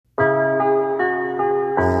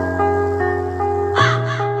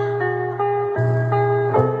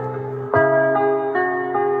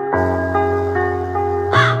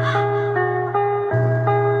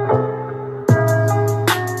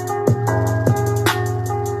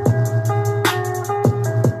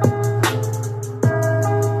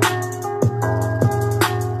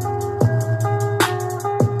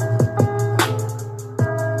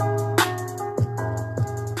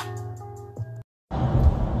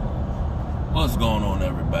What's going on,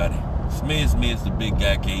 everybody? It's me, it's the big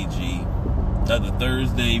guy KG. Another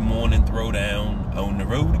Thursday morning throwdown on the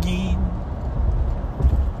road again.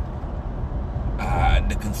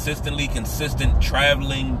 The consistently consistent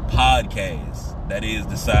traveling podcast that is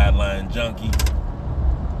the Sideline Junkie.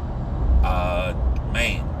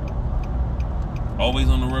 Man, always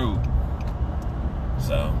on the road.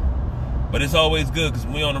 So, but it's always good because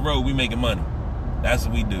when we on the road, we making money. That's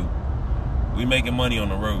what we do. We making money on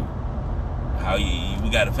the road.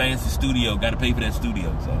 We got a fancy studio, got to pay for that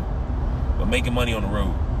studio, so we're making money on the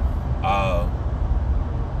road.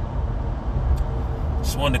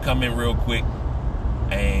 Just wanted to come in real quick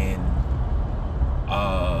and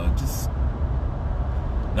just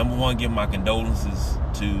number one, give my condolences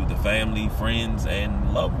to the family, friends,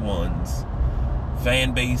 and loved ones,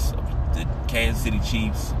 fan base of the Kansas City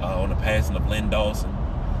Chiefs on the passing of Len Dawson,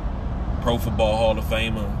 Pro Football Hall of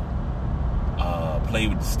Famer, played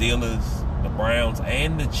with the Steelers, the Browns,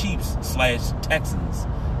 and the Chiefs / Texans.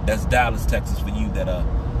 That's Dallas, Texas for you that are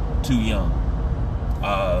too young.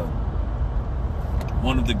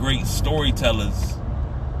 One of the great storytellers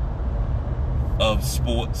of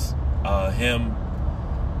sports, him,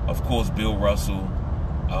 of course, Bill Russell,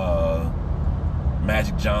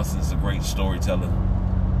 Magic Johnson's a great storyteller.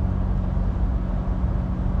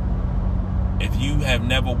 If you have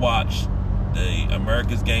never watched the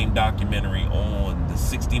America's Game documentary on the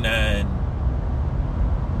 69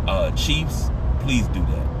 Chiefs, please do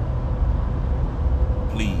that.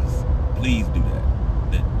 Please do that.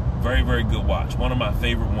 Very, very good watch. One of my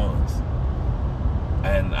favorite ones.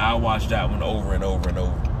 And I watched that one over and over and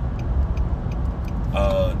over.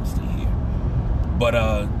 Let's see here. But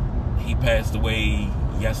he passed away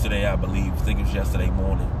yesterday, I believe. I think it was yesterday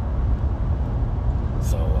morning.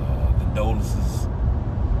 So condolences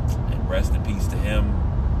and rest in peace to him.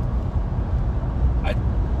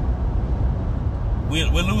 We're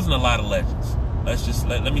losing a lot of legends.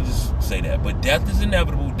 Let me just say that. But death is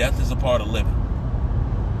inevitable. Death is a part of living.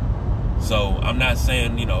 So I'm not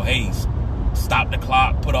saying, hey, stop the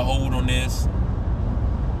clock, put a hold on this,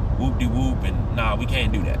 whoop-de-whoop, and nah, we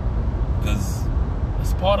can't do that. Because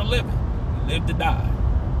it's part of living. You live to die.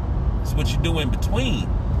 It's what you do in between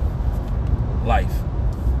life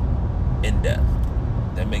and death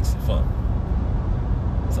that makes it fun.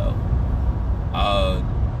 So,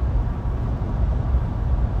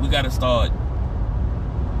 we got to start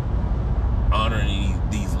honoring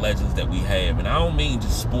these legends that we have. And I don't mean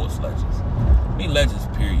just sports legends. I mean legends,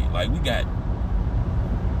 period. Like, we got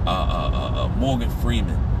Morgan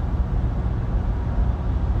Freeman,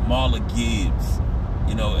 Marla Gibbs,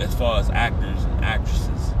 as far as actors and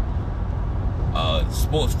actresses.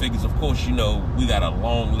 Sports figures, of course, we got a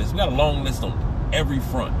long list. We got a long list on every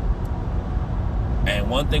front. And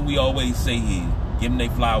one thing we always say here, give them their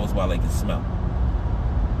flowers while they can smell them.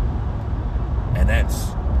 And that's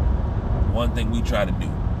one thing we try to do.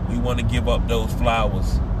 We want to give up those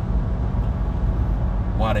flowers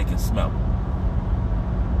while they can smell them.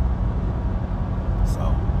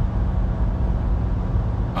 So,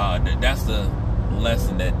 that's the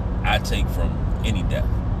lesson that I take from any death.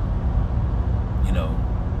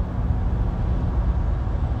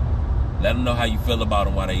 Let them know how you feel about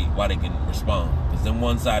them while they can respond. Because then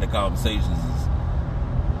one-sided conversations is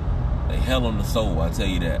they hell on the soul, I tell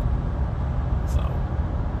you that. So,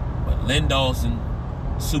 but Len Dawson,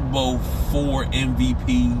 Super Bowl IV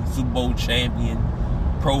MVP, Super Bowl champion,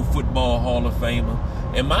 Pro Football Hall of Famer.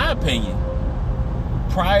 In my opinion,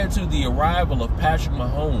 prior to the arrival of Patrick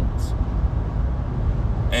Mahomes,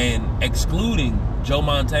 and excluding Joe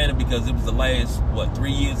Montana because it was the last,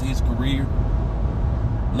 3 years of his career,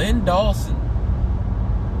 Len Dawson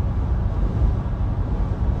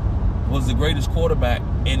was the greatest quarterback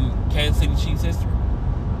in Kansas City Chiefs history.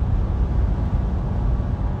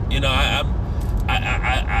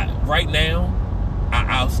 Right now,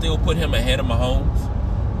 I'll still put him ahead of Mahomes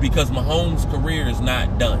because Mahomes' career is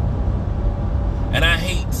not done. And I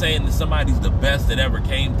hate saying that somebody's the best that ever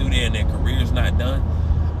came through there and their career is not done.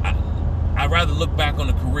 I'd rather look back on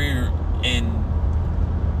the career in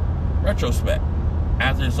retrospect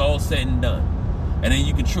after it's all said and done. And then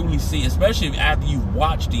you can truly see, especially after you've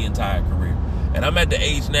watched the entire career. And I'm at the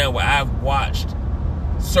age now where I've watched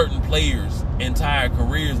certain players' entire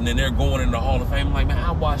careers and then they're going in the Hall of Fame. I'm like, man,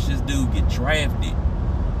 I watched this dude get drafted,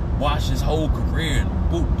 watch his whole career, and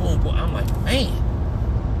boom, boom, boom. I'm like, man,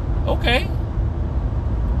 okay.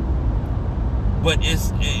 But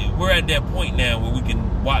we're at that point now where we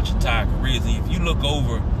can watch entire careers. And if you look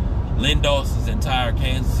over Len Dawson's entire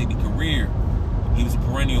Kansas City career, he was a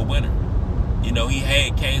perennial winner. He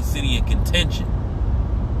had Kansas City in contention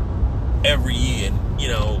every year. And,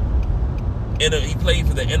 he played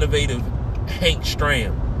for the innovative Hank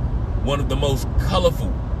Stram, one of the most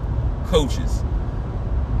colorful coaches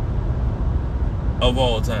of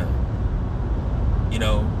all time. You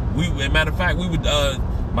know, as a matter of fact, we would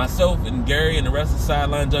myself and Gary and the rest of the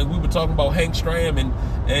sideline junk, we were talking about Hank Stram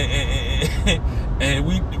and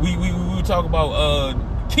we would talk about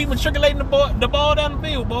keep matriculating the ball down the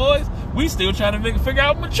field, boys. We still trying to figure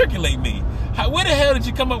out matriculate me. Where the hell did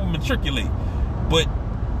you come up with matriculate? But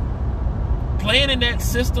playing in that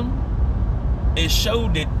system, it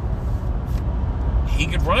showed that he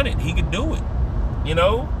could run it. He could do it. You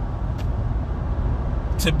know?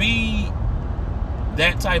 To be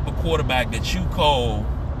that type of quarterback that you call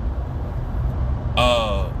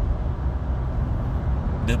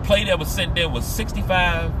the play that was sent there was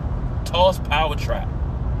 65 toss power trap.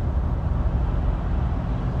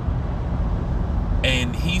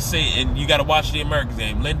 And he said, and you got to watch the American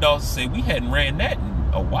game, Len Dawson said, we hadn't ran that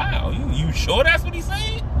in a while. You sure that's what he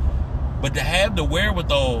said? But to have the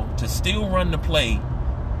wherewithal to still run the play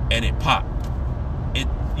and it popped,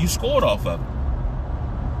 you scored off of it.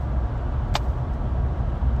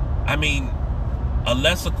 I mean, a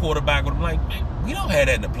lesser quarterback would have been like, man, we don't have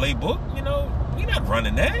that in the playbook. You know, we're not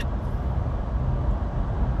running that.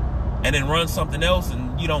 And then run something else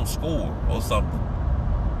and you don't score or something.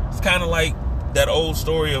 It's kind of like that old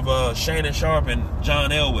story of Shannon Sharpe and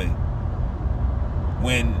John Elway.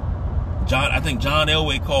 When I think John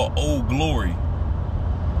Elway called Old Glory.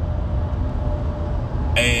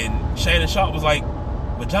 And Shannon Sharpe was like,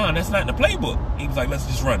 but John, that's not in the playbook. He was like, let's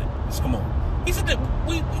just run it. Let's come on. He said,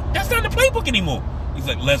 that's not in the playbook anymore. He's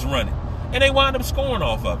like, let's run it. And they wound up scoring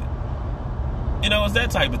off of it. You know, it's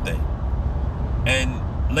that type of thing. And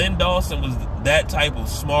Len Dawson was that type of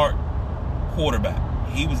smart quarterback.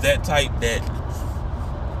 He was that type that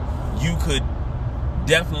you could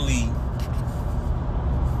definitely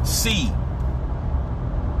see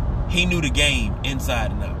he knew the game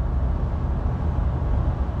inside and out.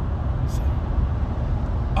 So,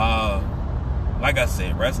 like I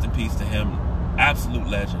said, rest in peace to him. Absolute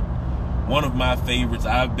legend. One of my favorites.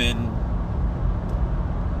 I've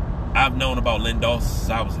known about Len Dawson since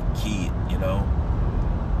I was a kid, you know.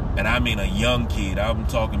 And I mean a young kid. I'm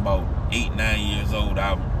talking about 8, 9 years old.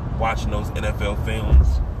 I'm watching those NFL films,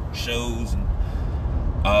 shows, and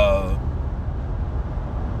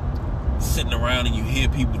sitting around and you hear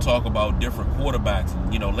people talk about different quarterbacks.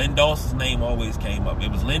 And, you know, Len Dawson's name always came up. It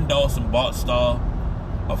was Len Dawson, Bart Starr,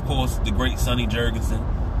 of course, the great Sonny Jurgensen.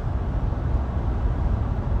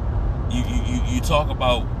 You talk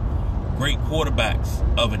about great quarterbacks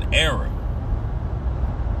of an era.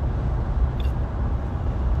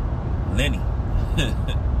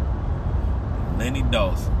 Lenny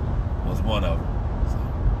Dawson was one of them. So,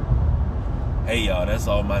 hey, y'all, that's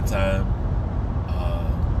all my time.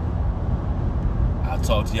 I'll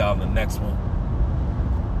talk to y'all in the next one.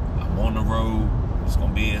 I'm on the road.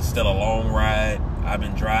 It's still a long ride. I've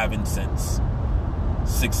been driving since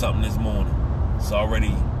 6-something this morning. It's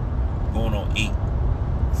already going on 8.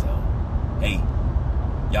 So, hey,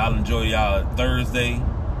 y'all enjoy y'all Thursday.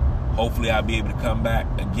 Hopefully I'll be able to come back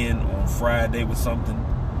again on Friday with something,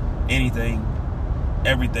 anything,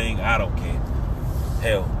 everything. I don't care.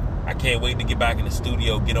 Hell, I can't wait to get back in the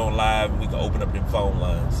studio, get on live, and we can open up them phone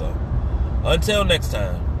lines. So, until next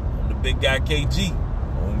time, I'm the big guy KG. I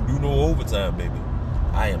don't do no overtime, baby.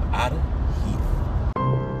 I am out of